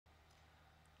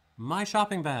My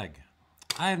shopping bag.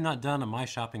 I have not done a my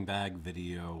shopping bag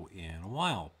video in a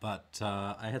while, but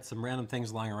I had some random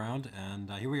things lying around,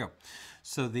 and here we go.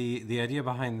 So the idea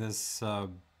behind this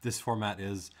this format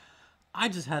is I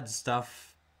just had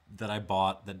stuff that I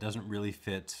bought that doesn't really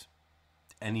fit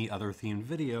any other themed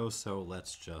video, so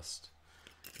let's just,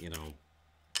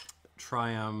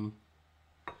 try them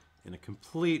in a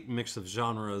complete mix of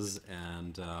genres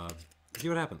and see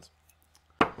what happens.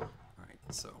 All right,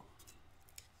 so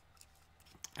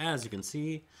as you can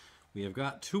see, we have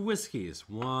got two whiskeys,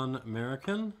 one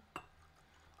American,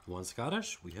 one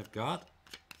Scottish. We have got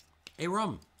a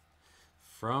rum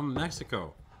from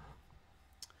Mexico.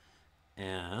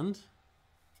 And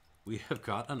we have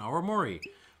got an Awamori.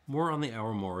 More on the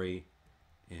Awamori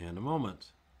in a moment.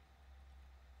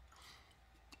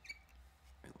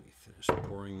 And let me finish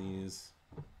pouring these.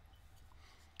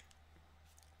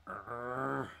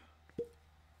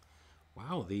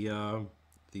 Wow, the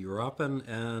Uruapan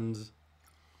and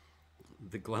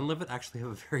the Glenlivet actually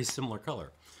have a very similar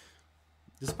color,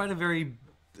 despite a very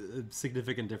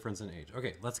significant difference in age.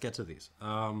 Okay, let's get to these.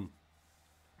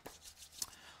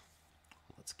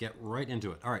 Let's get right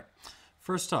into it. All right,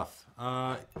 first off,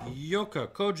 Yokka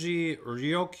Koji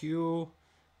Ryukyu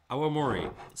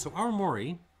Awamori. So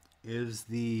Awamori is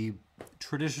the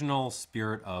traditional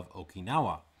spirit of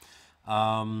Okinawa.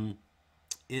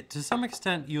 To some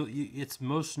extent, it's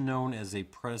most known as a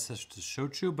predecessor to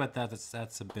shochu, but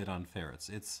that's a bit unfair.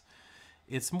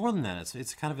 It's more than that.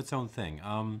 It's kind of its own thing.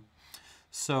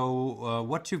 So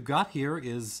what you've got here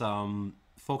is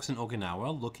folks in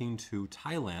Okinawa looking to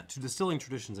distilling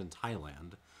traditions in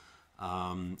Thailand,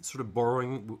 sort of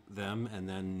borrowing them and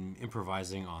then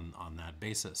improvising on that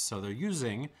basis. So they're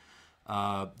using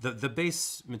the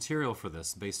base material for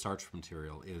this, base starch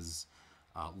material, is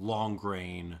long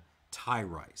grain Thai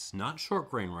rice, not short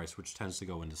grain rice, which tends to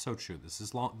go into sochu. This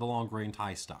is the long grain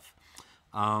Thai stuff,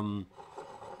 and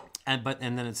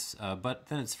then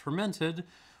it's fermented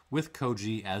with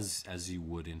koji as you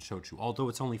would in shochu, although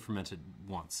it's only fermented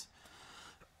once.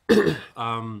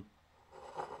 And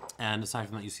aside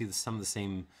from that, you see some of the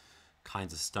same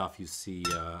kinds of stuff. You see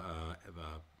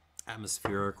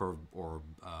atmospheric or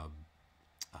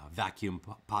vacuum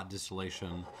pot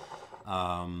distillation.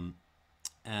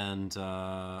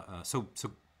 So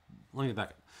let me back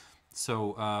up.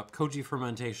 So koji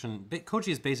fermentation. Koji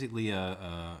is basically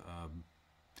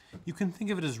you can think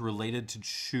of it as related to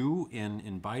chu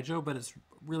in baijiu, but it's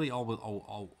really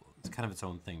all it's kind of its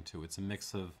own thing too. It's a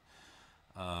mix of,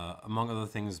 among other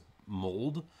things,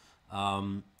 mold.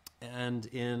 And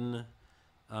in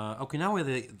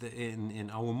Okinawa, in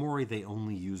Awamori, they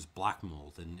only use black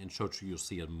mold. And in shochu, you'll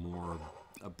see a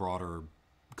broader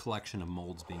collection of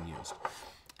molds being used.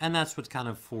 And that's what kind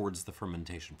of forwards the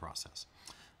fermentation process.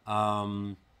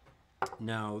 Now,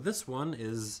 this one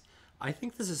is, I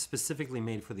think this is specifically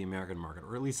made for the American market,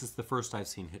 or at least it's the first I've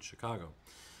seen hit Chicago.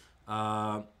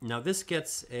 Now, this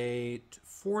gets a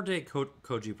 4-day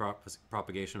koji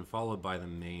propagation followed by the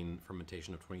main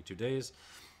fermentation of 22 days.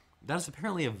 That is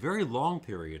apparently a very long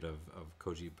period of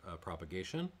koji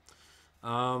propagation.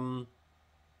 And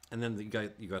then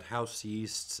you got house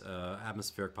yeast,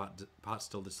 atmospheric pot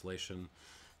still distillation.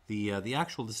 The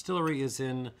actual distillery is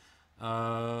in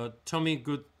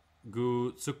Tomigusuku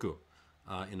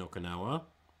in Okinawa,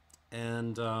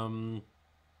 and and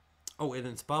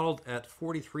it's bottled at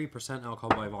 43% alcohol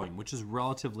by volume, which is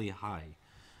relatively high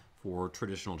for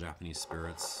traditional Japanese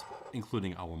spirits,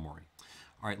 including Awamori.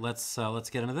 All right, let's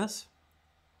get into this.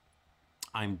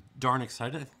 I'm darn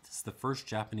excited. I think this is the first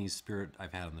Japanese spirit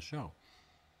I've had on the show.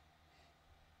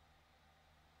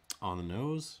 On the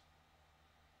nose.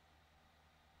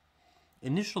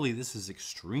 Initially, this is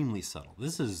extremely subtle.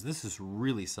 This is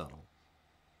really subtle.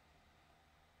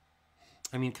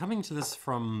 I mean, coming to this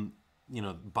from,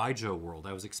 baijiu world,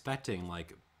 I was expecting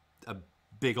like a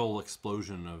big old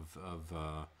explosion of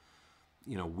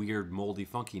weird moldy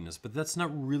funkiness, but that's not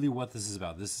really what this is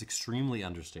about. This is extremely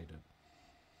understated.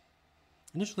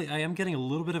 Initially, I am getting a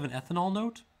little bit of an ethanol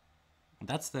note.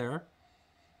 That's there.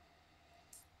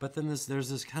 But then there's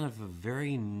this kind of a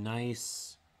very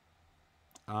nice,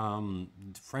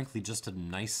 frankly, just a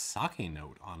nice sake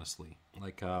note, honestly.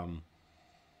 Like, what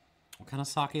kind of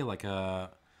sake? Like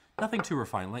nothing too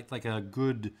refined, like a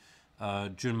good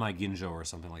Junmai Ginjo or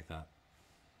something like that.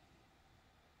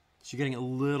 So you're getting a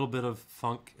little bit of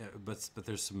funk, but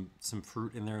there's some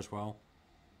fruit in there as well.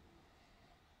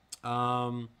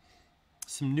 Some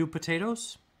new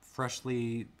potatoes,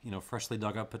 freshly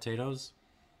dug up potatoes.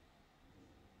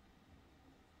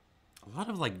 A lot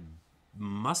of like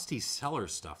musty cellar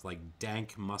stuff, like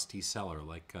dank musty cellar,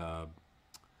 like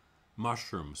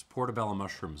mushrooms, portobello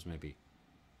mushrooms maybe.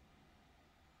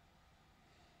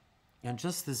 And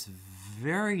just this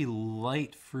very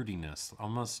light fruitiness,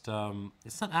 almost,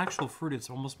 it's not actual fruit, it's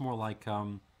almost more like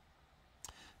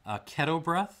keto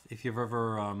breath, if you've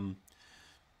ever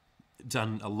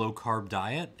done a low-carb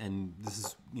diet, and this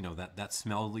is, you know, that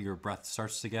smell your breath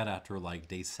starts to get after like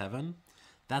day 7,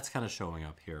 that's kind of showing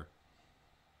up here.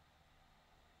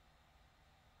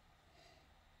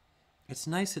 It's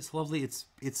nice, it's lovely,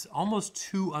 it's almost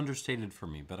too understated for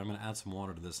me, but I'm going to add some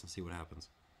water to this and see what happens.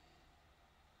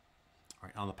 All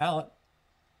right, on the palate.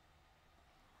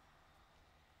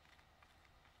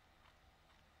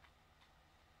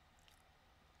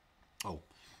 Oh,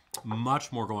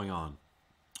 much more going on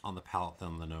the palate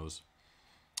than the nose.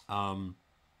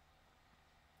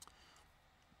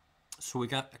 So we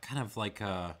got kind of like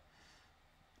a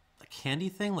candy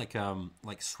thing, like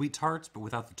sweet tarts, but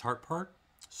without the tart part.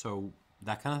 So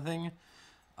that kind of thing.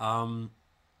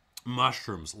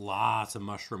 Mushrooms, lots of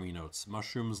mushroomy notes.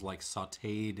 Mushrooms like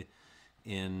sauteed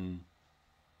in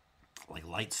like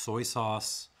light soy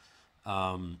sauce. There's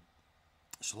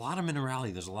a lot of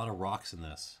minerality. There's a lot of rocks in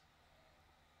this.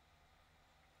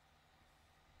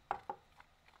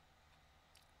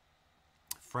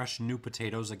 Fresh new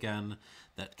potatoes again.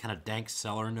 That kind of dank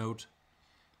cellar note.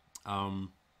 Some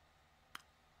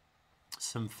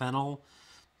fennel.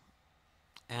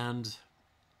 And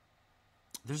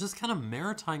there's this kind of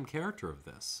maritime character of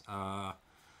this.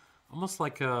 Almost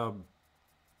like a...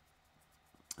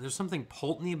 There's something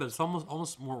Pulteney, but it's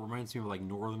almost more reminds me of like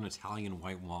Northern Italian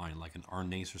white wine, like an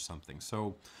Arnaise or something.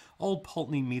 So Old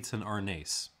Pulteney meets an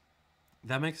Arnaise.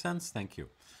 That makes sense? Thank you.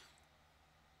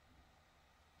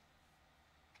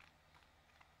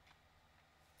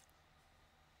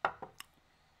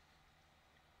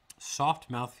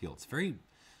 Soft mouthfeel. It's very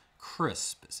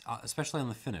crisp, especially on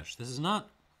the finish. This is not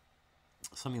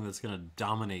something that's going to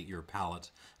dominate your palate,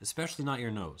 especially not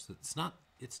your nose.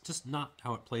 It's just not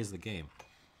how it plays the game.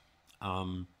 I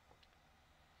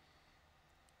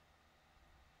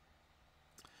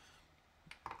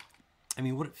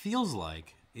mean, what it feels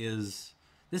like is,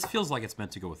 this feels like it's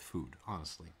meant to go with food,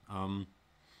 honestly.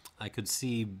 I could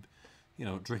see, you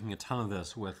know, drinking a ton of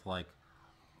this with like,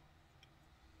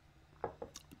 I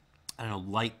don't know,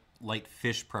 light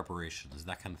fish preparations,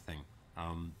 that kind of thing.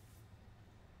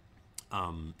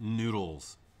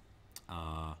 Noodles,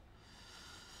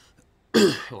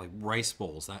 like rice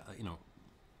bowls, that, you know.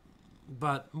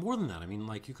 But more than that, I mean,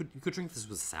 like you could drink this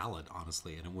with salad,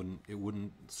 honestly, and it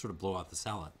wouldn't sort of blow out the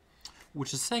salad,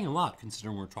 which is saying a lot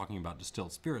considering we're talking about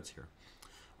distilled spirits here.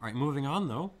 All right, moving on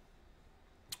though.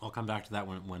 I'll come back to that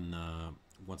when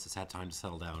once it's had time to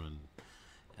settle down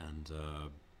and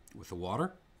with the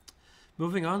water.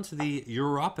 Moving on to the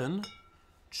Uruapan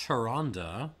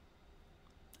Charanda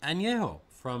Añejo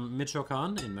from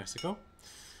Michoacán in Mexico.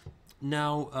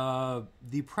 Now,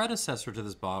 the predecessor to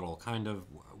this bottle kind of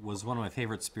was one of my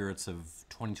favorite spirits of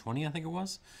 2020, I think it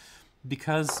was,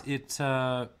 because it.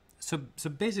 So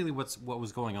basically, what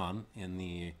was going on in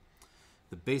the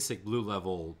basic blue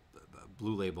label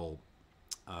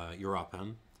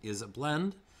Uruapan is a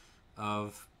blend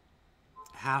of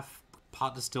half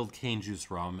pot distilled cane juice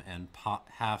rum and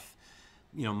half,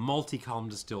 you know, malty column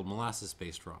distilled molasses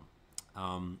based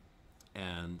rum,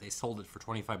 and they sold it for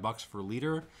 $25 for a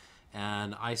liter.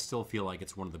 And I still feel like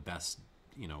it's one of the best,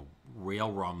 you know, rail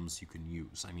rums you can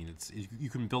use. I mean, you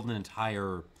can build an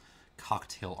entire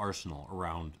cocktail arsenal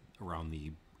around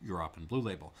the Uruapan Blue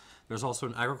Label. There's also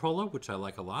an Agricola, which I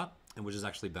like a lot, and which is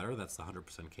actually better. That's the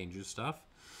 100% cane juice stuff.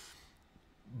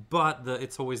 But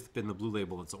it's always been the Blue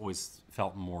Label that's always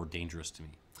felt more dangerous to me.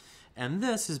 And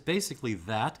this is basically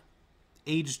that,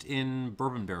 aged in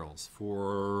bourbon barrels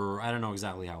for I don't know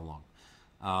exactly how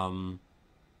long.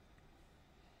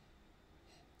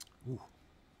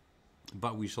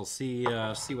 But we shall see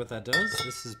what that does.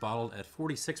 This is bottled at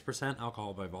 46%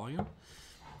 alcohol by volume.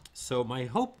 So my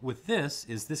hope with this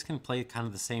is this can play kind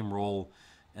of the same role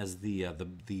as the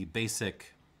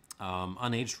basic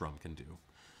unaged rum can do.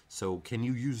 So can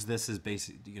you use this as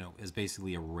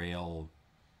basically a rail,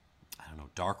 I don't know,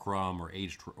 dark rum or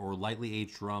aged or lightly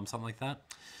aged rum, something like that?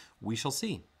 We shall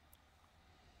see.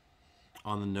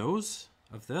 On the nose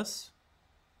of this,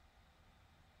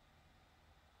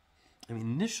 I mean,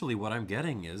 initially what I'm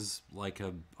getting is like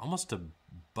almost a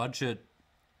budget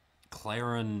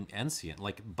Claren Ancient,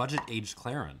 like budget aged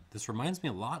Claren. This reminds me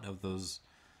a lot of those,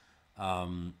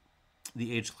 the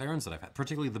aged Clarens that I've had,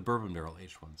 particularly the bourbon barrel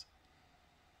aged ones.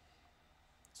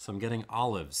 So I'm getting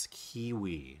olives,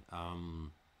 kiwi,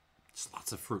 just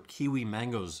lots of fruit, kiwi,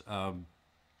 mangoes,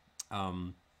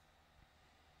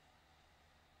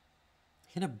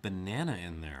 hint of banana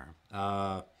in there.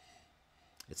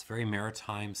 It's very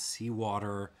maritime,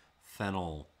 seawater,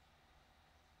 fennel.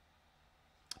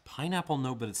 Pineapple,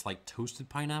 no, but it's like toasted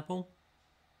pineapple.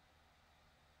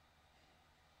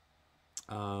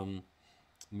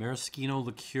 Maraschino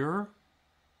liqueur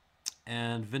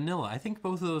and vanilla. I think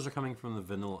both of those are coming from the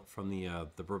vanilla, from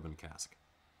the bourbon cask.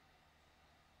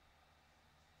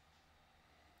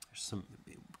 There's some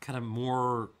kind of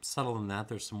more subtle than that.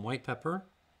 There's some white pepper,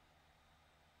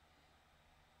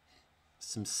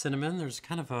 some cinnamon. There's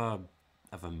kind of a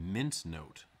mint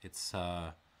note. It's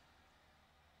not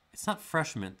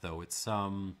fresh mint though. It's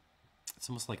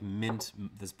almost like mint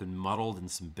that's been muddled in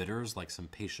some bitters, like some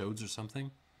Peychaud's or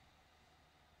something.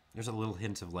 There's a little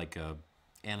hint of like a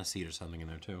aniseed or something in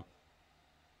there too.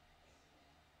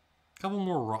 A couple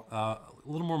more, a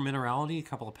little more minerality, a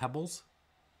couple of pebbles.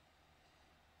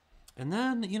 And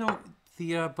then, you know,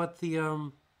 the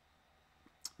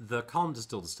column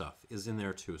distilled stuff is in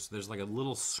there too. So there's like a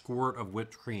little squirt of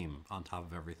whipped cream on top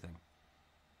of everything.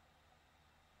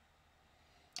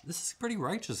 This is pretty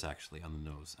righteous, actually, on the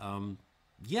nose.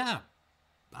 Yeah,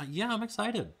 I'm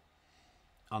excited.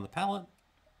 On the palate.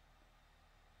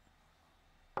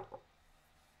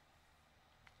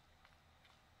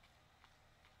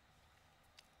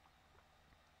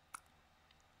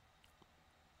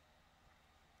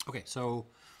 Okay, so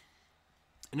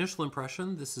initial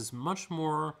impression, this is much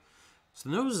more, so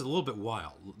the nose is a little bit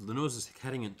wild. The nose is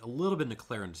heading in a little bit into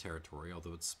Clarence territory,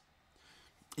 although it's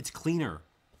cleaner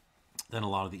than a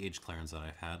lot of the aged Clarence that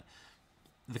I've had.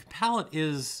 The palate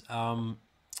is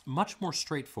much more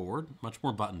straightforward, much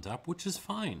more buttoned up, which is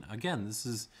fine. Again, this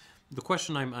is, the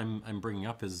question I'm bringing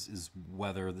up is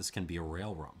whether this can be a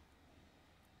rail rum.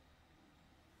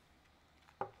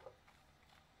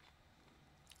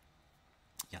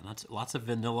 Yeah, lots of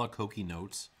vanilla, cokey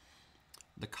notes.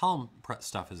 The column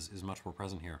stuff is much more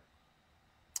present here.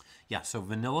 Yeah, so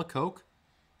vanilla Coke.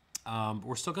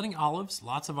 We're still getting olives,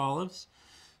 lots of olives.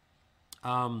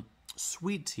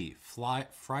 Sweet tea,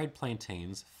 fried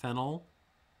plantains, fennel.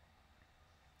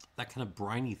 That kind of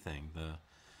briny thing.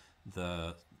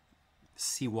 The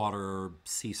seawater,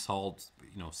 sea salt,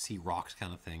 you know, sea rocks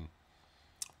kind of thing.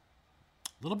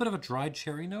 A little bit of a dried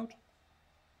cherry note.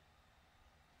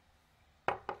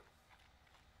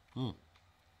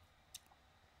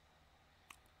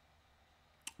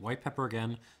 White pepper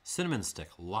again. Cinnamon stick.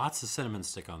 Lots of cinnamon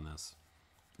stick on this.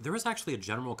 There is actually a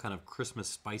general kind of Christmas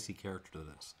spicy character to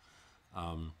this.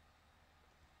 A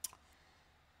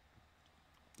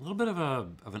little bit of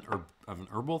an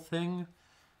herbal thing.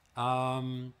 I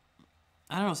don't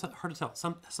know. It's hard to tell.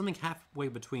 Something halfway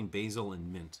between basil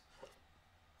and mint.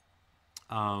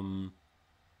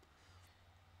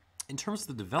 In terms of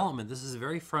the development, this is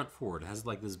very front forward. It has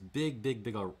like this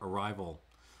big arrival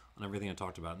on everything I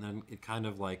talked about, and then it kind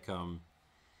of like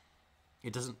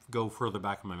it doesn't go further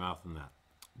back in my mouth than that.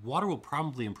 Water will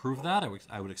probably improve that.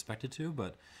 I would expect it to,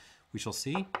 but we shall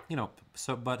see. You know,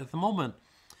 so but at the moment,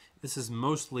 this is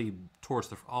mostly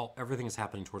towards everything is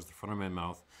happening towards the front of my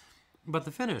mouth, but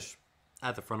the finish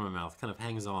at the front of my mouth kind of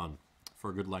hangs on for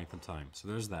a good length of time. So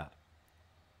there's that.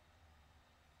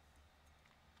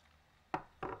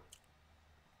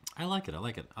 I like it. I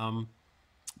like it.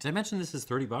 Did I mention this is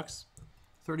 30 bucks?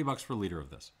 30 bucks for a liter of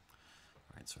this.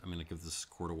 All right, so I'm going to give this a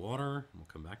quart of water, and we'll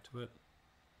come back to it.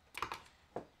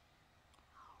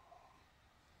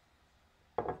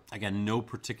 Again, no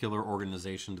particular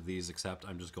organization to these, except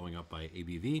I'm just going up by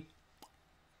ABV.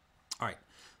 All right,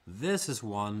 this is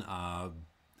one I've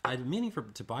been meaning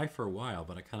to buy for a while,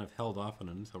 but I kind of held off on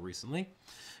it until recently.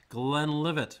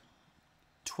 Glenlivet,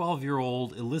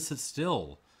 12-year-old illicit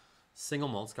still, single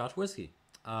malt Scotch whiskey.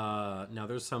 Now,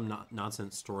 there's some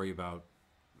nonsense story about,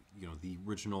 you know, the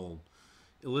original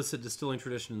illicit distilling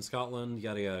tradition in Scotland,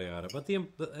 yada yada yada. But the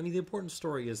important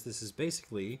story is this is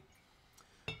basically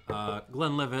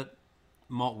Glenlivet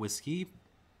malt whiskey.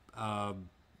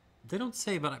 They don't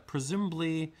say, but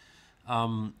presumably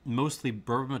mostly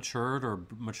bourbon matured or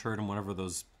matured in whatever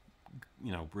those,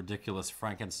 you know, ridiculous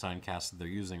Frankenstein casks that they're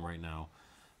using right now.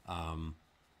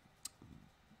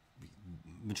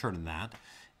 Matured in that,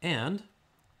 and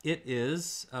it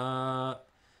is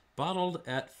bottled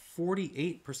at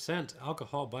 48%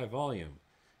 alcohol by volume,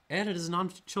 and it is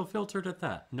non-chill filtered at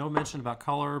that. No mention about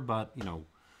color, but you know,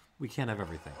 we can't have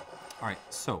everything. All right,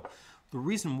 so the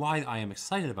reason why I am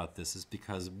excited about this is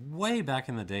because way back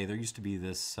in the day, there used to be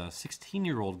this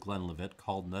 16-year-old Glenlivet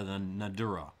called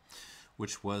Nadura,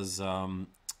 which was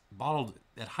bottled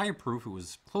at higher proof. It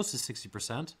was close to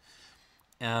 60%.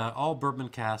 All bourbon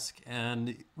cask, and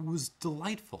it was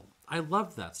delightful. I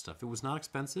loved that stuff. It was not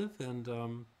expensive,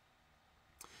 and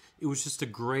it was just a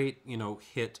great,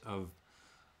 hit of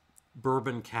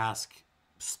bourbon cask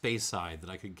Speyside that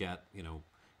I could get,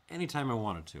 anytime I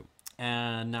wanted to.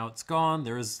 And now it's gone.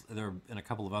 There are in a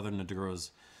couple of other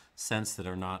Naduros scents that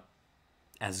are not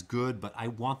as good, but I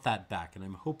want that back, and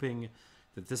I'm hoping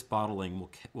that this bottling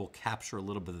will capture a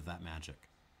little bit of that magic.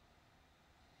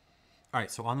 All right,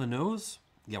 so on the nose,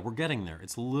 yeah, we're getting there.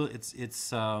 It's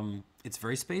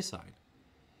very Speyside.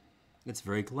 It's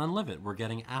very Glenlivet. We're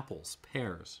getting apples,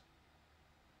 pears.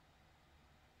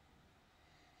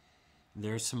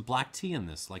 There's some black tea in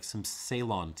this, like some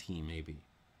Ceylon tea, maybe.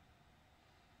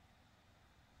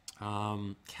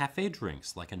 Cafe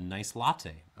drinks, like a nice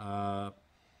latte.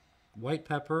 White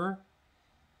pepper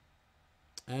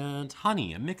and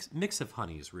honey, a mix of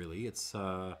honeys, really. It's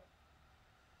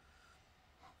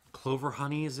clover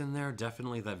honey is in there,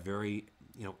 definitely that very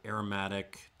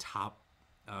aromatic top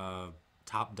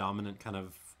dominant kind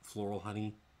of floral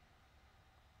honey,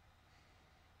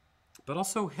 but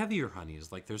also heavier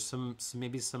honeys. Like there's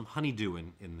maybe some honeydew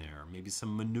in there, maybe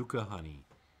some manuka honey.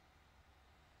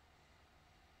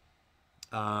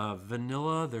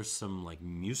 Vanilla, there's some like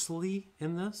muesli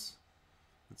in this.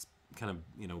 It's kind of,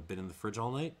 been in the fridge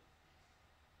all night.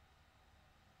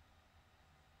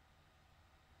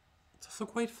 It's also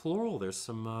quite floral. There's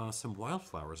some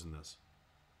wildflowers in this.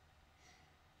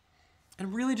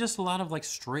 And really just a lot of like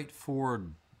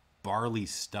straightforward barley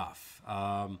stuff.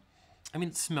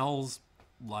 It smells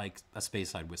like a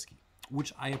Speyside whiskey,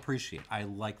 which I appreciate. I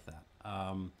like that.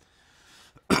 I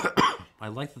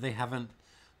like that they haven't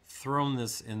thrown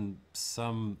this in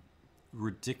some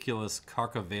ridiculous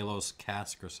Carcavelos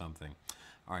cask or something.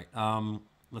 All right,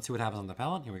 let's see what happens on the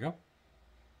palate. Here we go.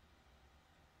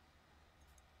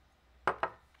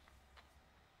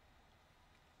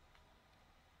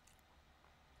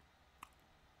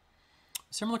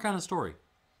 Similar kind of story.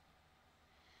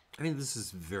 I mean, this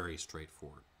is very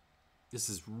straightforward. This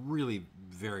is really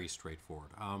very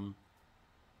straightforward.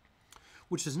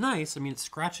 Which is nice. I mean, it's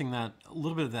scratching a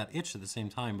little bit of that itch at the same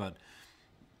time, but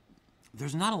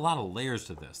there's not a lot of layers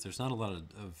to this. There's not a lot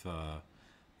of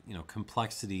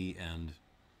complexity and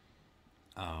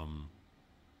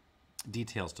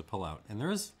details to pull out. And there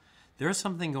is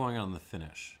something going on in the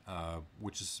finish,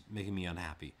 which is making me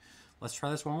unhappy. Let's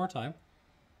try this one more time.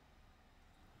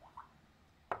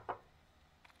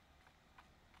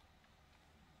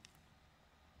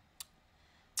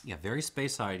 Yeah, very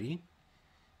Speyside-y,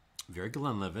 very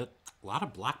Glenlivet, a lot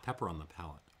of black pepper on the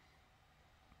palate.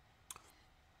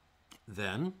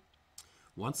 Then,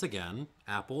 once again,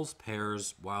 apples,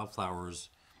 pears, wildflowers,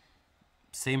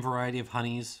 same variety of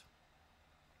honeys,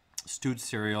 stewed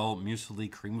cereal,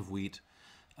 muesli, cream of wheat,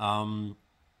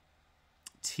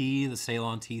 tea, the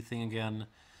Ceylon tea thing again,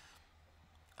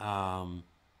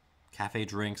 cafe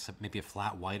drinks, maybe a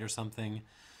flat white or something,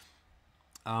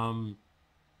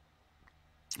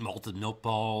 malted milk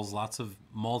balls, lots of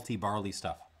malty barley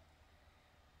stuff.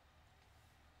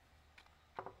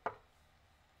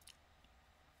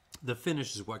 The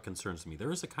finish is what concerns me. There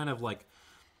is a kind of like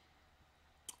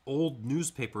old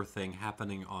newspaper thing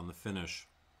happening on the finish.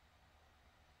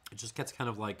 It just gets kind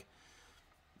of like,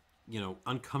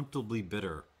 uncomfortably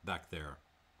bitter back there.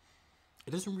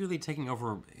 It isn't really taking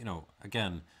over,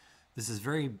 again, this is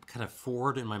very kind of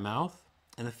forward in my mouth,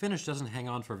 and the finish doesn't hang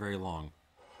on for very long.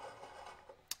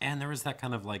 And there is that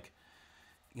kind of like,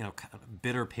 kind of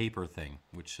bitter paper thing,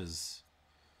 which is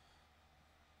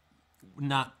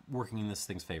not working in this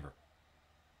thing's favor.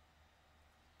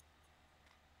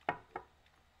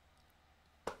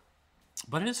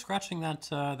 But it is scratching that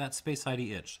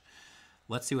Speyside-y itch.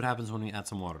 Let's see what happens when we add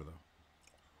some water, though.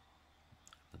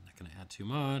 I'm not going to add too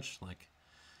much, like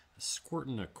a squirt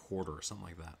and a quarter or something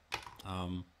like that.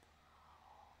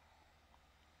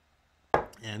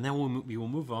 And then we will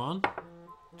move on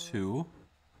to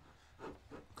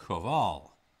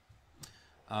Koval.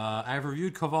 I've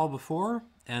reviewed Koval before,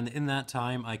 and in that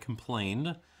time I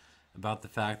complained about the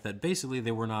fact that basically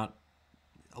they were not,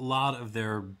 a lot of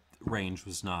their range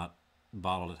was not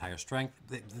bottled at higher strength.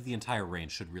 The entire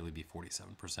range should really be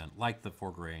 47%, like the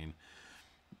 4-grain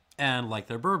and like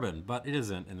their bourbon, but it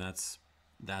isn't, and that's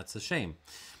a shame.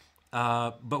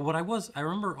 But what I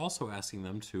remember also asking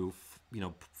them to,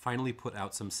 finally put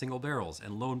out some single barrels,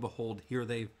 and lo and behold, here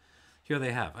they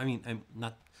have. I mean,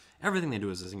 not everything they do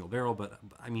is a single barrel, but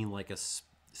I mean like a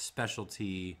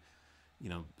specialty,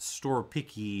 store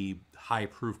picky, high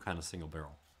proof kind of single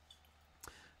barrel.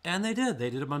 And they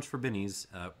did a bunch for Binny's.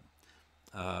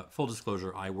 Full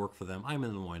disclosure, I work for them. I'm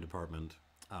in the wine department.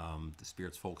 The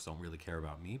spirits folks don't really care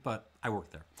about me, but I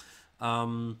work there.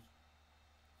 Now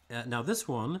this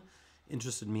one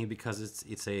interested me because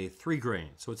it's a 3 grain,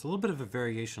 so it's a little bit of a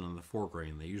variation on the 4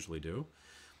 grain they usually do.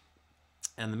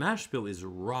 And the mash bill is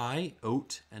rye,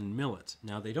 oat, and millet.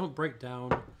 Now they don't break down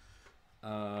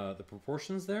the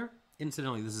proportions there.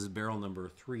 Incidentally, this is barrel number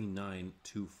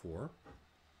 3924.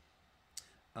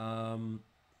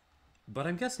 But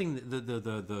I'm guessing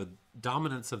the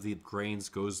dominance of the grains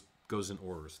goes in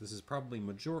order. So this is probably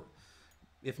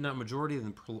if not majority,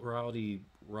 then plurality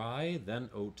rye, then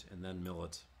oat, and then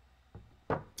millet.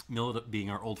 Millet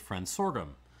being our old friend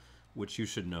sorghum, which you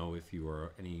should know if you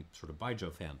are any sort of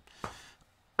Baijiu fan.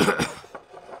 All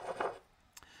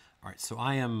right, so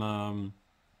I am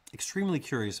extremely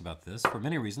curious about this for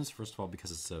many reasons. First of all,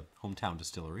 because it's a hometown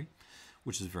distillery,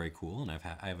 which is very cool, and I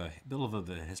have a bit of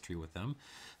a history with them.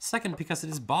 Second, because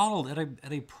it is bottled at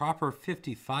a proper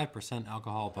 55%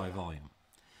 alcohol by volume.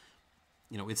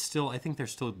 You know, it's still, I think they're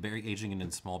still aging it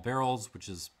in small barrels, which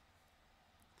is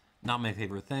not my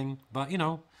favorite thing, but you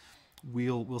know,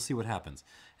 we'll see what happens.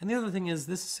 And the other thing is,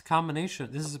 this is a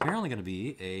combination. This is apparently going to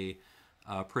be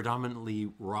a predominantly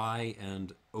rye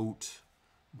and oat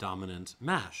dominant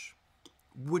mash,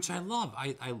 which I love.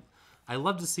 I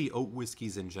love to see oat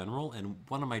whiskeys in general, and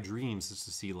one of my dreams is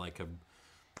to see like a,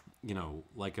 you know,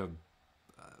 like a,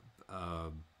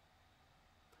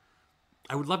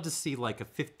 I would love to see like a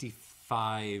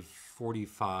 55,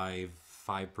 45,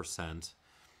 5%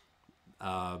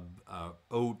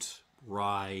 oat,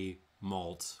 rye,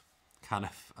 malt kind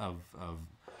of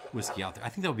whiskey out there. I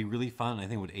think that would be really fun. I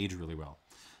think it would age really well.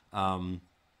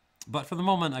 But for the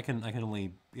moment, I can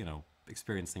only, you know,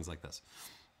 experience things like this.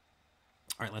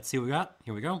 All right, let's see what we got.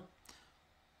 Here we go.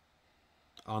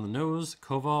 On the nose,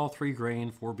 Koval 3 grain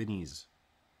 4 Benese.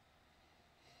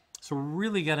 So we're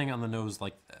really getting on the nose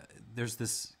like there's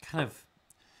this kind of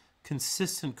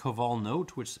consistent Koval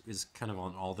note, which is kind of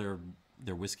on all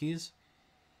their whiskeys,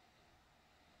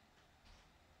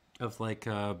 of like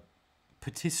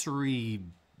patisserie,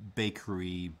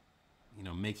 bakery, you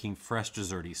know, making fresh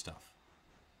desserty stuff.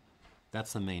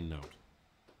 That's the main note.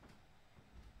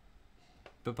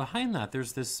 But behind that,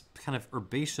 there's this kind of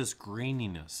herbaceous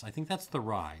graininess. I think that's the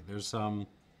rye. There's a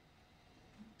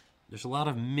lot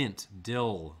of mint,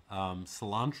 dill,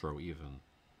 cilantro even.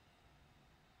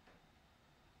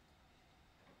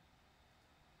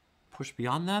 Push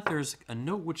beyond that, there's a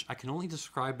note which I can only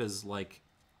describe as like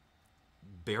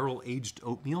barrel-aged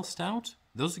oatmeal stout.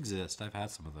 Those exist. I've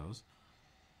had some of those.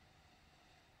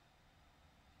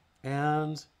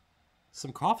 And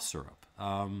some cough syrup.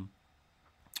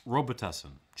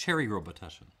 Robitussin, cherry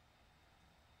Robitussin.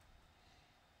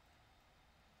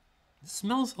 It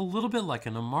smells a little bit like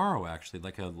an Amaro, actually,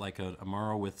 like a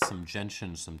Amaro with some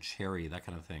gentian, some cherry, that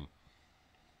kind of thing.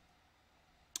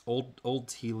 Old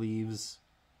tea leaves,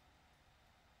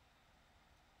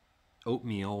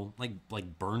 oatmeal,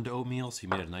 like burned oatmeal. So you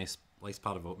made a nice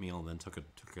pot of oatmeal and then took a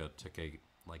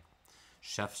like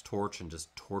chef's torch and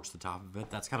just torched the top of it.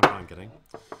 That's kind of what I'm getting.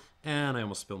 And I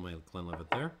almost spilled my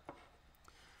Glenlivet there.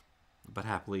 But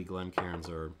happily, Glencairns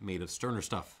are made of sterner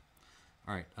stuff.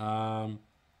 All right.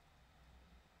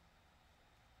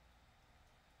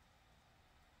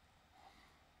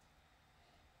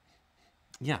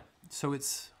 Yeah. So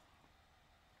it's.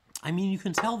 I mean, you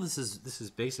can tell this is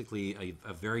basically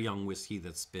a very young whiskey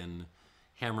that's been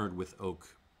hammered with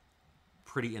oak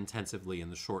pretty intensively in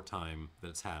the short time that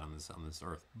it's had on this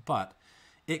earth. But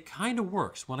it kind of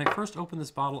works. When I first opened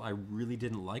this bottle, I really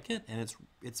didn't like it, and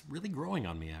it's really growing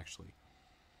on me, actually.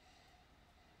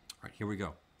 All right, here we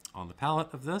go. On the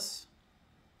palate of this.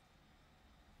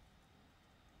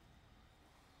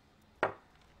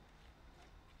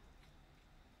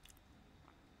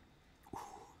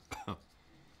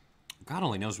 God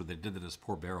only knows what they did to this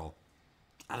poor barrel.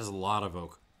 That is a lot of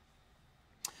oak.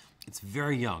 It's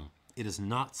very young. It is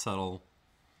not subtle,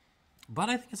 but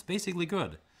I think it's basically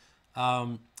good.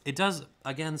 It does,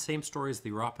 again, same story as the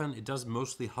Uruapan. It does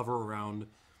mostly hover around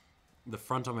the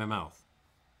front of my mouth,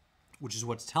 which is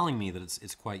what's telling me that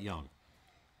it's quite young.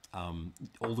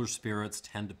 Older spirits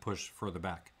tend to push further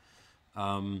back.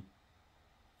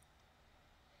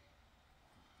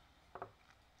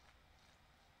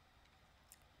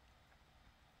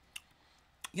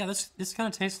 Yeah, this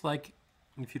kind of tastes like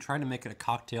if you're trying to make a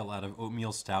cocktail out of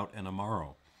oatmeal stout and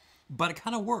Amaro. But it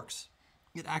kind of works.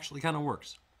 It actually kind of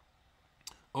works.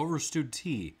 Overstewed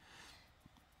tea.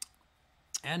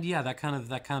 And yeah, that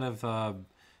kind of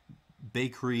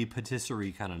bakery,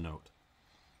 patisserie kind of note.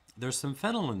 There's some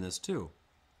fennel in this too.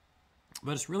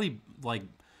 But it's really like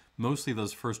mostly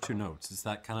those first two notes. It's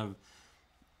that kind of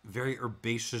very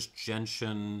herbaceous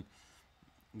gentian,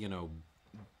 you know,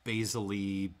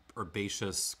 basil-y,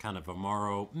 herbaceous kind of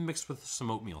Amaro mixed with some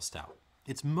oatmeal stout.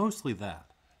 It's mostly that.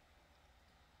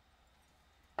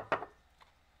 There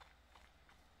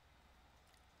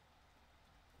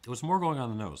was more going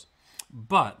on in the nose.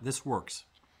 But this works.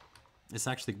 This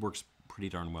actually works pretty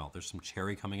darn well. There's some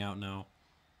cherry coming out now.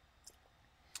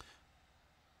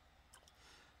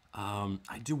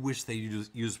 I do wish they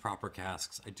use proper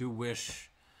casks. I do wish,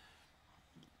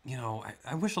 you know,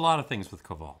 I wish a lot of things with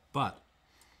Koval, but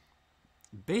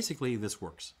basically this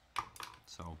works.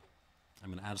 So I'm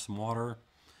going to add some water,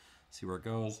 see where it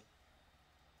goes.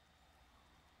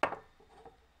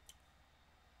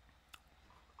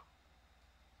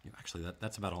 Yeah, actually,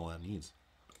 that's about all that needs.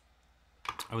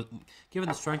 Given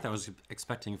the strength, I was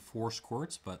expecting 4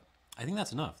 squirts, but I think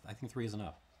that's enough. I think 3 is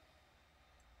enough.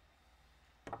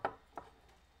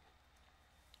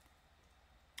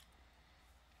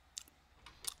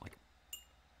 Like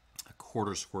a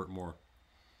quarter squirt more.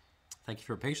 Thank you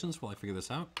for your patience while I figure this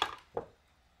out.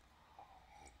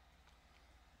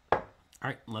 All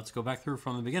right, let's go back through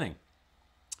from the beginning.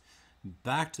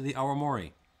 Back to the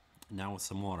Awamori, now with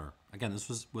some water. Again, this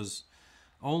was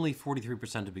only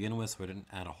 43% to begin with, so I didn't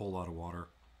add a whole lot of water.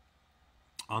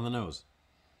 On the nose.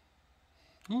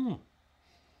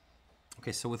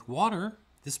 Okay, so with water,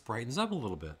 this brightens up a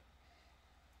little bit.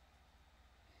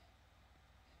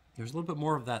 There's a little bit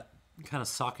more of that kind of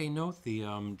sake note, the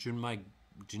Junmai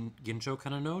Ginjo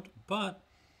kind of note, but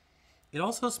it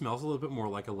also smells a little bit more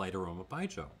like a light aroma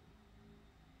baijiu.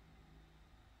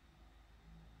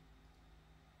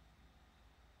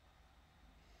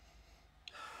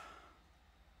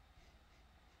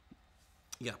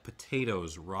 Yeah,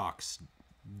 potatoes, rocks,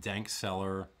 dank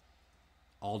cellar,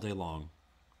 all day long.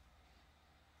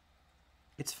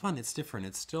 It's fun, it's different,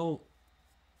 it's still...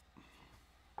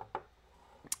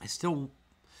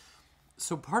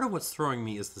 So part of what's throwing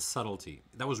me is the subtlety.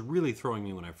 That was really throwing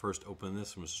me when I first opened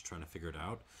this and was just trying to figure it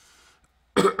out.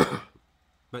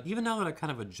 But even now that I've kind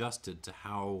of adjusted to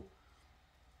how,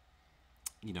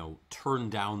 you know,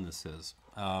 turned down this is,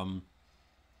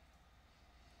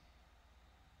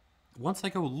 once I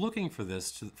go looking for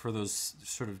this, for those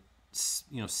sort of,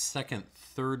 you know, second,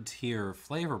 third tier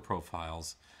flavor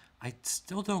profiles, I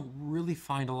still don't really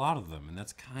find a lot of them, and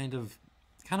that's kind of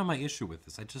my issue with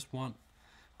this. I just want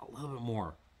a little bit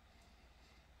more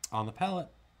on the palate.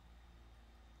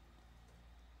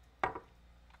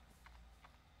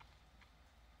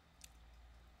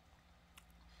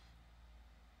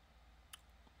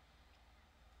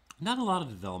 Not a lot of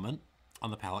development on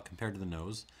the palate compared to the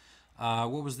nose.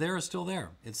 What was there is still there.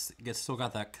 It's still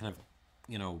got that kind of,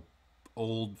 you know,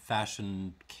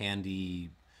 old-fashioned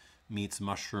candy meets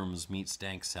mushrooms, meets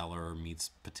dank cellar, meets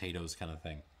potatoes kind of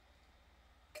thing.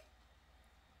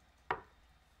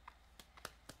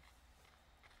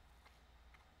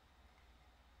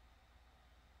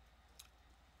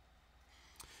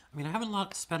 I mean, I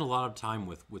haven't spent a lot of time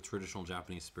with traditional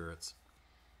Japanese spirits,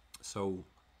 so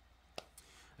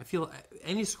I feel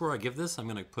any score I give this, I'm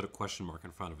going to put a question mark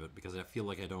in front of it because I feel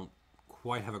like I don't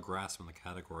quite have a grasp on the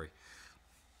category.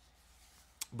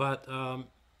 But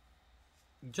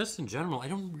just in general, I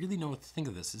don't really know what to think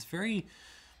of this. It's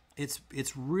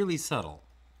really subtle.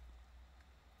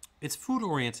 It's food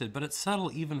oriented, but it's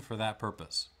subtle even for that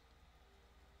purpose.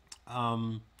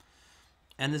 And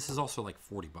this is also like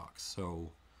 $40,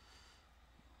 so.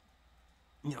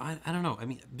 You know, I don't know. I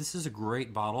mean, this is a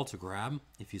great bottle to grab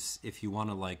if you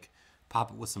want to like pop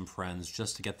it with some friends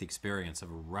just to get the experience of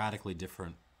a radically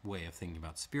different way of thinking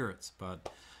about spirits.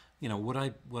 But you know, would I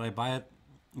buy it?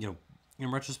 You know,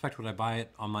 in retrospect, would I buy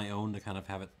it on my own to kind of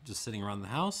have it just sitting around the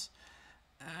house?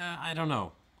 I don't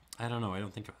know. I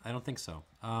don't think so.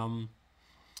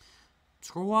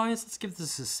 Score wise, let's give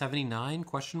this a 79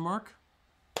 question mark.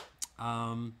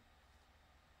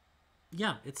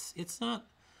 Yeah, it's not.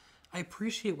 I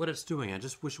appreciate what it's doing. I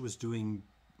just wish it was doing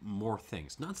more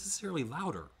things. Not necessarily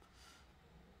louder.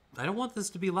 I don't want this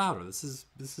to be louder. This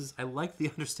is I like the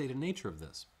understated nature of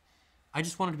this. I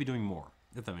just want it to be doing more,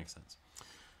 if that makes sense.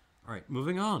 All right,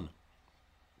 moving on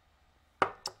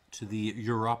to the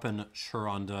Uruapan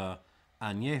Charanda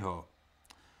Añejo.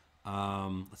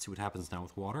 Let's see what happens now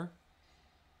with water.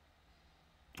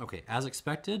 Okay, as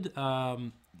expected,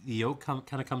 the yolk kind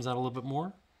of comes out a little bit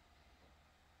more.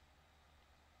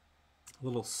 A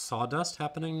little sawdust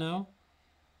happening now.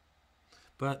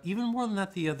 But even more than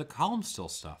that, the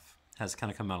column-distilled stuff has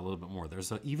kind of come out a little bit more.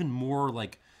 There's even more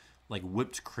like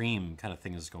whipped cream kind of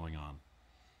thing is going on.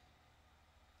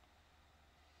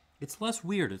 It's less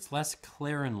weird. It's less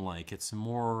Clarin-like. It's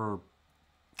more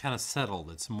kind of settled.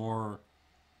 It's more.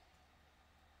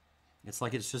 It's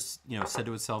like it's just, you know, said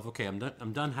to itself, okay, I'm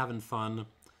done having fun.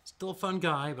 Still a fun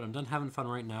guy, but I'm done having fun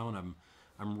right now, and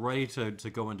I'm ready to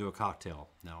go into a cocktail.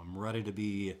 Now I'm ready to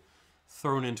be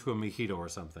thrown into a mojito or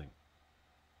something.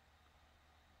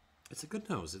 It's a good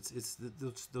nose. It's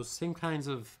those same kinds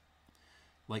of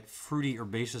like fruity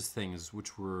herbaceous things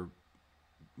which were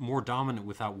more dominant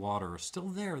without water are still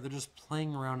there. They're just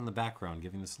playing around in the background,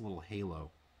 giving this little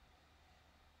halo.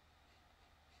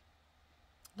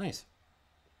 Nice.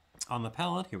 On the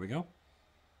palate, here we go.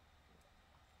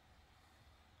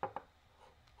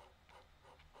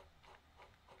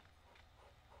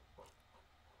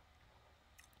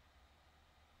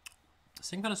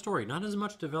 Same kind of story. Not as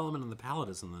much development in the palate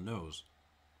as in the nose.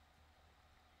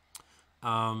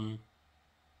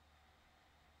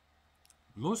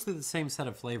 Mostly the same set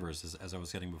of flavors as I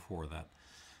was getting before.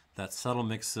 That subtle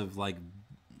mix of like,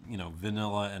 you know,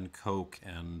 vanilla and Coke,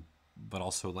 and but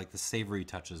also like the savory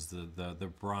touches,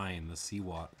 the brine, the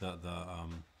seawater, the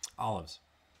olives.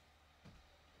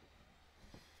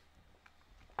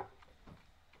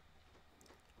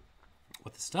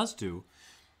 What this does do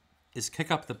is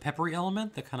kick up the peppery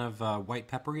element, the kind of white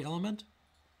peppery element,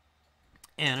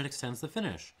 and it extends the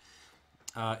finish.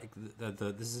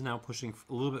 This is now pushing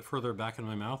a little bit further back in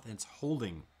my mouth, and it's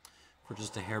holding for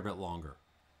just a hair bit longer.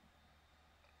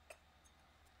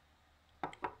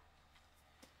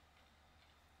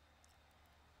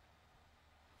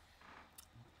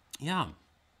 Yeah,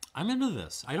 I'm into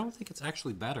this. I don't think it's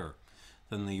actually better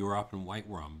than the Uruapan white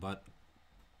rum, but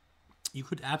you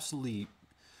could absolutely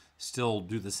still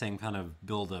do the same kind of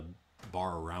build a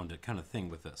bar around it kind of thing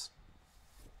with this.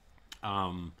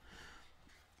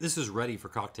 This is ready for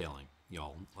cocktailing,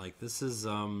 y'all. Like this is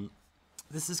kind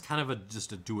of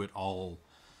just a do it all,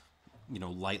 you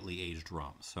know, lightly aged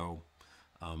rum. So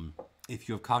if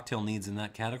you have cocktail needs in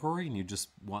that category and you just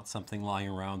want something lying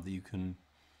around that you can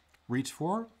reach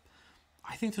for,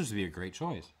 I think this would be a great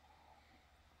choice.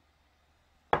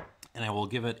 And I will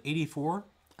give it 84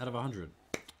 out of 100.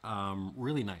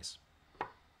 Really nice.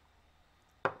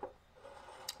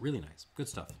 Really nice. Good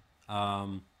stuff.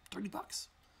 30 bucks.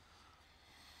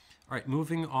 All right,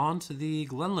 moving on to the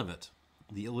Glenlivet,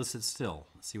 the Illicit still.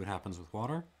 Let's see what happens with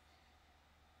water.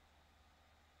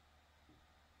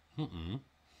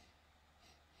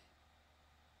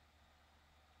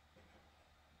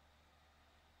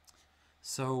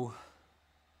 So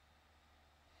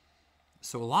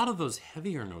a lot of those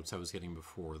heavier notes I was getting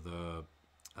before, the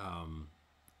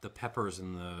peppers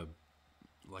and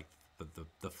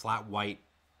the flat white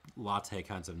latte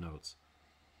kinds of notes,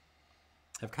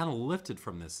 have kind of lifted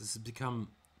from this.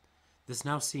 This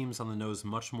now seems on the nose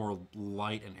much more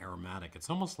light and aromatic.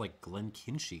 It's almost like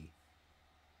Glenkinchy.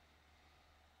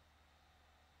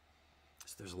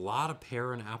 So there's a lot of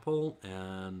pear and apple,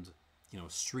 and you know,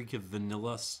 a streak of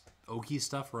vanilla oaky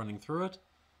stuff running through it.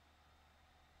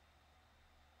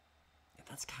 And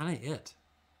that's kind of it.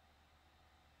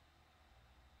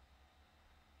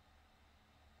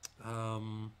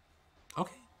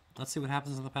 Okay, let's see what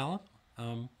happens in the palate.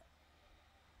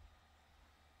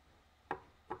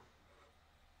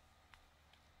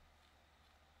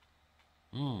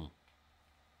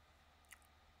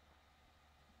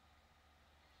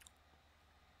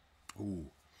 Ooh.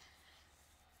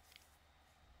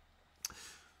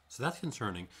 So that's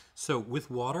concerning. So with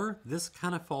water, this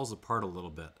kind of falls apart a little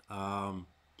bit,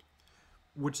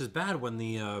 which is bad when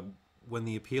the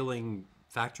appealing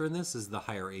factor in this is the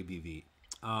higher ABV.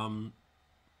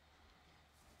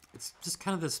 It's just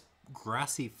kind of this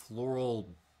grassy, floral,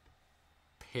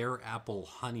 pear, apple,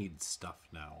 honeyed stuff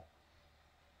now.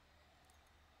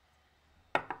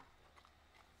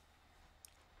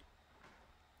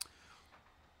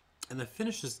 And the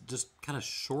finish is just kind of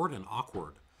short and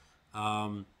awkward.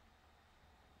 The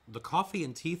coffee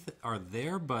and teeth are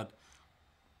there, but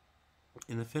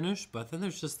in the finish, but then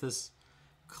there's just this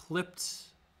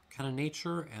clipped kind of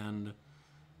nature and a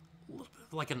little bit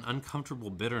of like an uncomfortable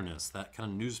bitterness, that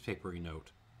kind of newspapery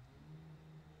note.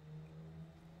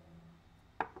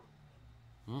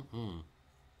 I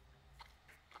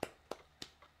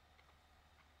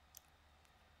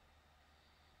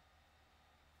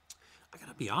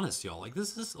gotta be honest, y'all. Like,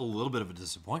 this is a little bit of a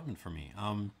disappointment for me.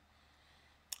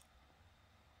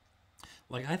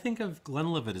 Like, I think of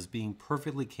Glenlivet as being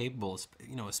perfectly capable,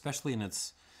 you know, especially in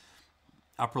its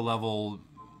upper level,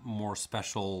 more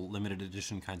special, limited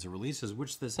edition kinds of releases,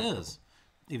 which this is,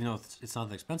 even though it's not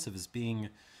that expensive, as being, you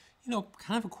know,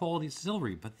 kind of a quality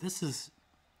distillery. But this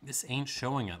ain't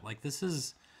showing it. Like,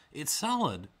 it's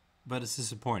solid, but it's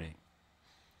disappointing.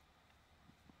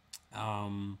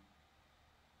 That's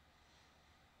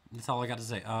all I got to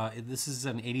say. This is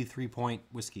an 83-point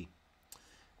whiskey.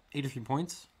 83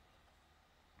 points.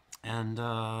 And,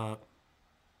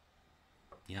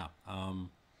 yeah.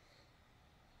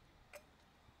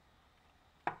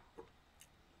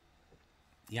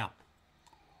 Yeah.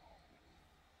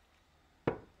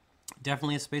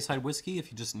 Definitely a Speyside whiskey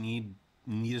if you just need a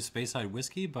Speyside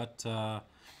whiskey, but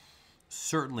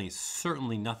certainly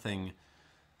nothing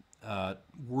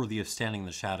worthy of standing in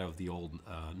the shadow of the old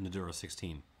Nadura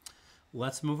 16.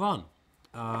 Let's move on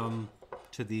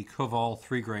to the Koval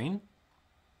 3 grain.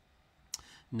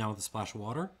 Now with a splash of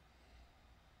water.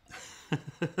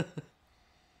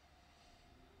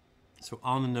 So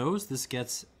on the nose, this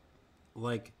gets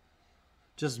like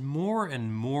just more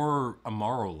and more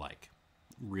Amaro-like,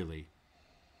 really.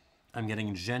 I'm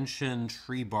getting gentian,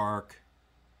 tree bark.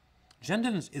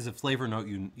 Gentian is a flavor note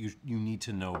you need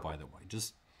to know, by the way.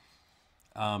 Just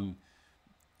find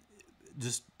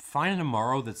an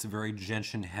Amaro that's very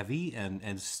gentian heavy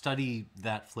and study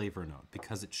that flavor note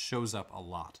because it shows up a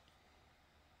lot.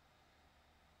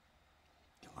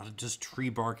 A lot of just tree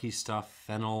barky stuff,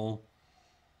 fennel,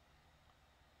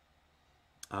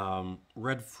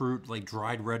 red fruit, like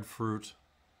dried red fruit,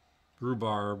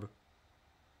 rhubarb.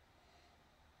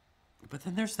 But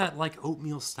then there's that like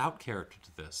oatmeal stout character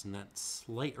to this, and that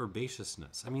slight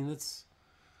herbaceousness. I mean, it's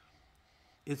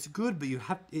good, but you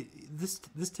have this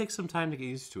takes some time to get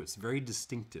used to. It's very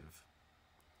distinctive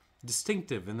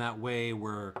in that way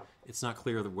where it's not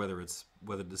clear whether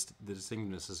the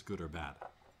distinctiveness is good or bad.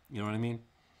 You know what I mean?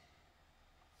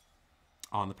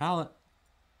 On the palate.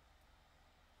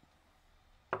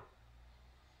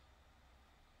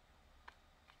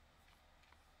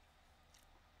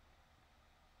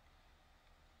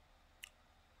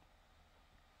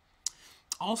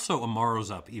 Also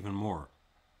Amaro's up even more.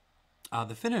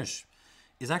 The finish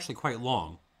is actually quite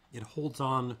long. It holds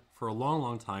on for a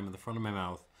long time in the front of my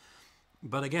mouth.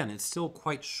 But again, it's still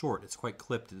quite short. It's quite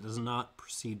clipped. It does not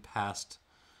proceed past,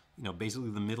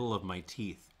 basically the middle of my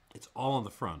teeth. It's all on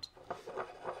the front.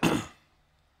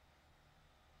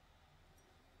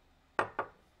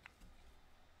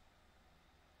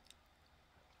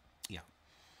 Yeah.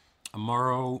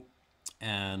 Amaro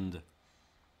and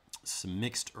some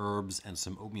mixed herbs and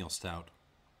some oatmeal stout.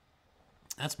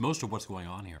 That's most of what's going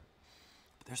on here.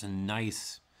 But there's a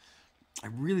nice, I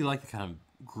really like the kind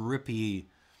of grippy,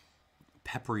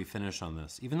 peppery finish on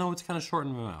this, even though it's kind of short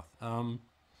in my mouth.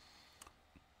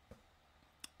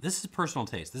 This is personal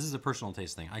taste. This is a personal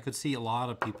taste thing. I could see a lot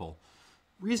of people,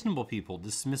 reasonable people,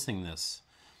 dismissing this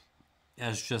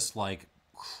as just like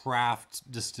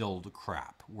craft distilled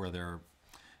crap,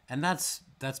 and that's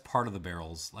part of the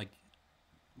barrels. Like,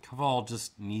 Koval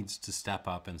just needs to step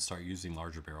up and start using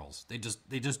larger barrels. They just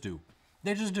do.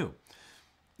 They just do.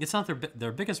 It's not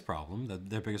their biggest problem.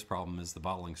 Their biggest problem is the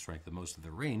bottling strength of most of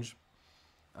their range,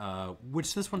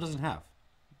 which this one doesn't have.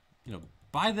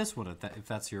 Buy this one if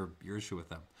that's your issue with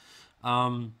them.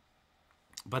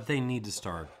 But they need to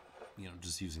start,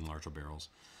 just using larger barrels.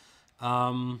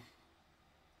 But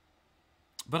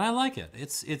I like it.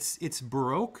 It's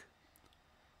Baroque.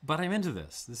 But I'm into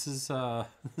this. This is a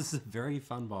very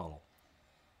fun bottle.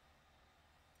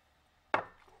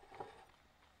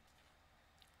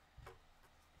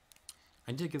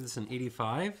 I did give this an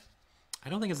 85. I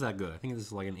don't think it's that good. I think this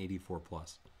is like an 84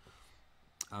 plus.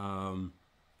 But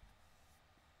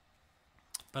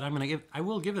I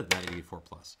will give it that 84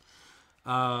 plus.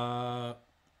 Yeah,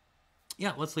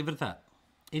 let's leave it at that.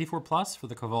 84 plus for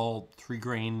the Koval 3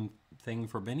 grain thing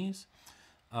for Benny's.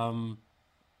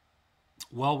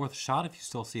 Well worth a shot if you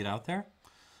still see it out there,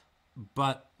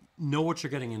 but know what you're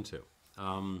getting into.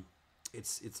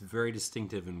 It's very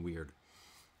distinctive and weird,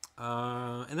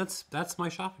 and that's my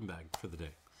shopping bag for the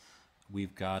day.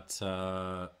 We've got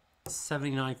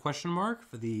 79 question mark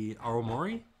for the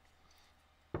Awamori.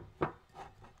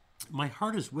 My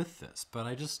heart is with this, but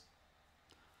I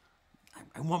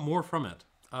want more from it.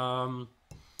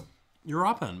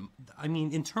 Uruapan, I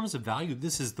mean, in terms of value,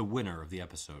 this is the winner of the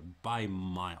episode by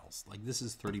miles. Like, this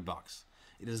is $30.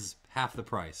 It is half the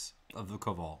price of the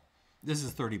Koval. This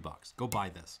is $30. Go buy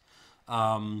this.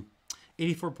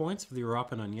 84 points for the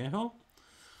Uruapan Añejo.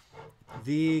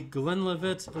 The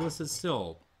Glenlivet Illicit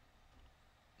Still,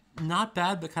 not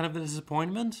bad, but kind of a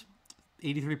disappointment.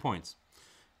 83 points.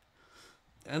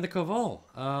 And the Koval,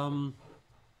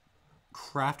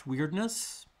 craft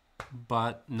weirdness,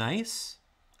 but nice.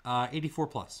 84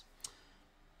 plus.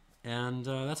 And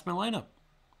that's my lineup.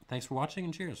 Thanks for watching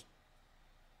and cheers.